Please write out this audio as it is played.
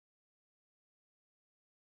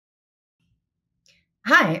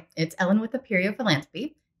Hi, it's Ellen with Aperio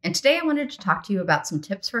Philanthropy, and today I wanted to talk to you about some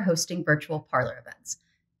tips for hosting virtual parlor events.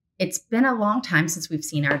 It's been a long time since we've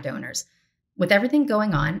seen our donors. With everything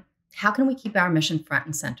going on, how can we keep our mission front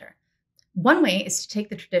and center? One way is to take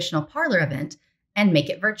the traditional parlor event and make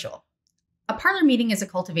it virtual. A parlor meeting is a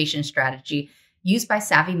cultivation strategy used by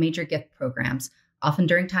savvy major gift programs, often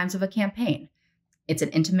during times of a campaign. It's an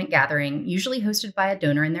intimate gathering, usually hosted by a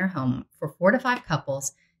donor in their home for 4 to 5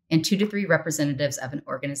 couples and 2 to 3 representatives of an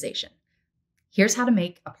organization. Here's how to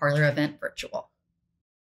make a parlor event virtual.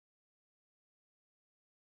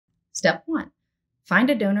 Step 1, find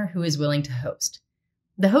a donor who is willing to host.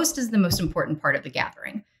 The host is the most important part of the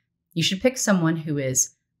gathering. You should pick someone who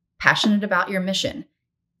is passionate about your mission,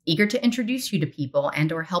 eager to introduce you to people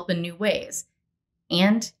and/or help in new ways,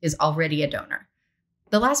 and is already a donor.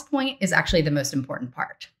 The last point is actually the most important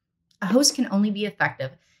part. A host can only be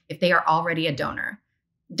effective if they are already a donor.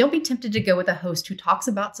 Don't be tempted to go with a host who talks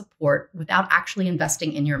about support without actually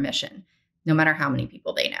investing in your mission, no matter how many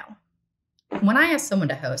people they know. When I ask someone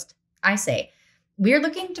to host, I say, we are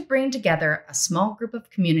looking to bring together a small group of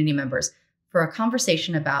community members for a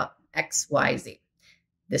conversation about XYZ.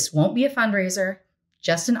 This won't be a fundraiser,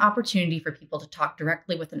 just an opportunity for people to talk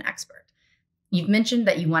directly with an expert. You've mentioned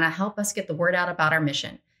that you want to help us get the word out about our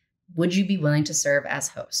mission. Would you be willing to serve as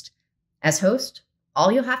host? As host, all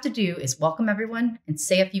you'll have to do is welcome everyone and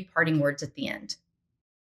say a few parting words at the end.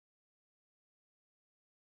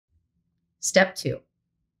 Step 2,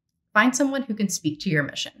 find someone who can speak to your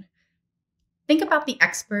mission. Think about the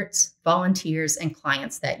experts, volunteers, and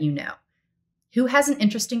clients that you know. Who has an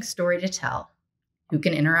interesting story to tell? Who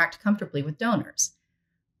can interact comfortably with donors?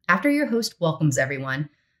 After your host welcomes everyone,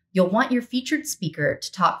 you'll want your featured speaker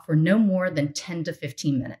to talk for no more than 10 to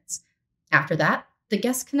 15 minutes. After that, the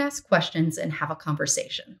guests can ask questions and have a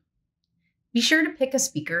conversation. Be sure to pick a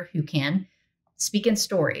speaker who can speak in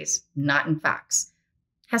stories, not in facts,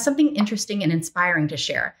 has something interesting and inspiring to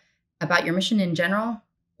share about your mission in general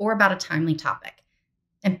or about a timely topic,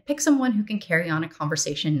 and pick someone who can carry on a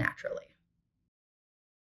conversation naturally.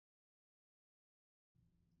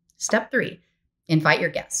 Step 3, invite your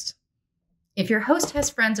guests. If your host has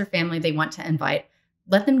friends or family they want to invite,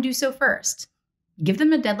 let them do so first. Give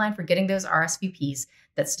them a deadline for getting those RSVPs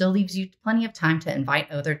that still leaves you plenty of time to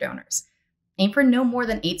invite other donors. Aim for no more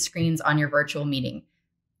than 8 screens on your virtual meeting.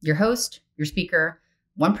 Your host, your speaker,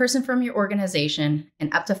 one person from your organization,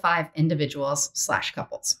 and up to 5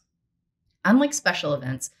 individuals/couples. Unlike special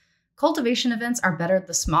events, cultivation events are better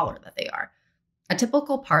the smaller that they are. A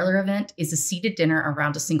typical parlor event is a seated dinner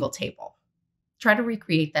around a single table. Try to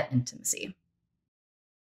recreate that intimacy.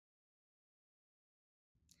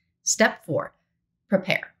 Step 4,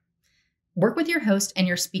 prepare. Work with your host and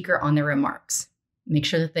your speaker on their remarks. Make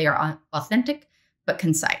sure that they are authentic but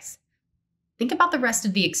concise. Think about the rest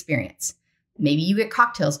of the experience. Maybe you get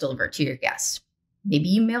cocktails delivered to your guests. Maybe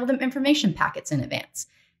you mail them information packets in advance.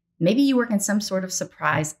 Maybe you work in some sort of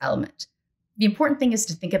surprise element. The important thing is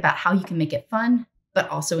to think about how you can make it fun, but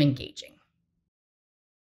also engaging.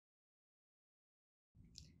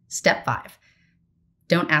 Step 5,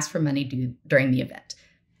 don't ask for money during the event.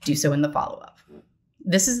 Do so in the follow-up.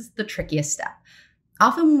 This is the trickiest step.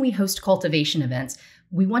 Often when we host cultivation events,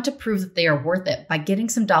 we want to prove that they are worth it by getting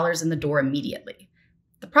some dollars in the door immediately.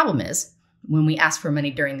 The problem is, when we ask for money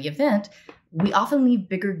during the event, we often leave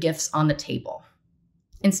bigger gifts on the table.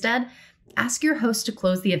 Instead, ask your host to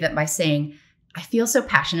close the event by saying, I feel so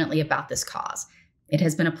passionately about this cause. It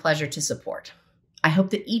has been a pleasure to support. I hope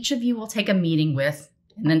that each of you will take a meeting with,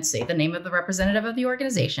 and then say the name of the representative of the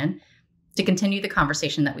organization, to continue the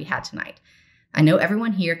conversation that we had tonight. I know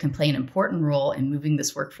everyone here can play an important role in moving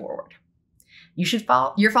this work forward.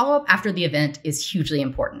 Your follow-up after the event is hugely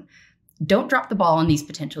important. Don't drop the ball on these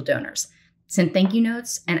potential donors. Send thank you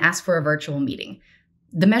notes and ask for a virtual meeting.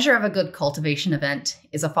 The measure of a good cultivation event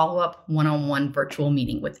is a follow-up one-on-one virtual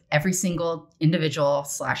meeting with every single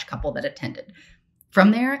individual/couple that attended.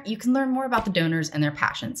 From there, you can learn more about the donors and their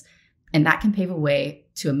passions, and that can pave a way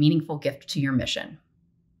to a meaningful gift to your mission.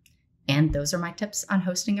 And those are my tips on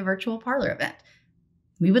hosting a virtual parlor event.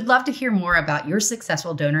 We would love to hear more about your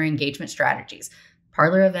successful donor engagement strategies,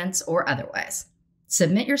 parlor events, or otherwise.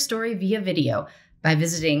 Submit your story via video by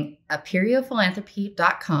visiting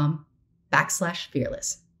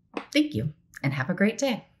aperiophilanthropy.com/fearless. Thank you, and have a great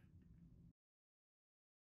day.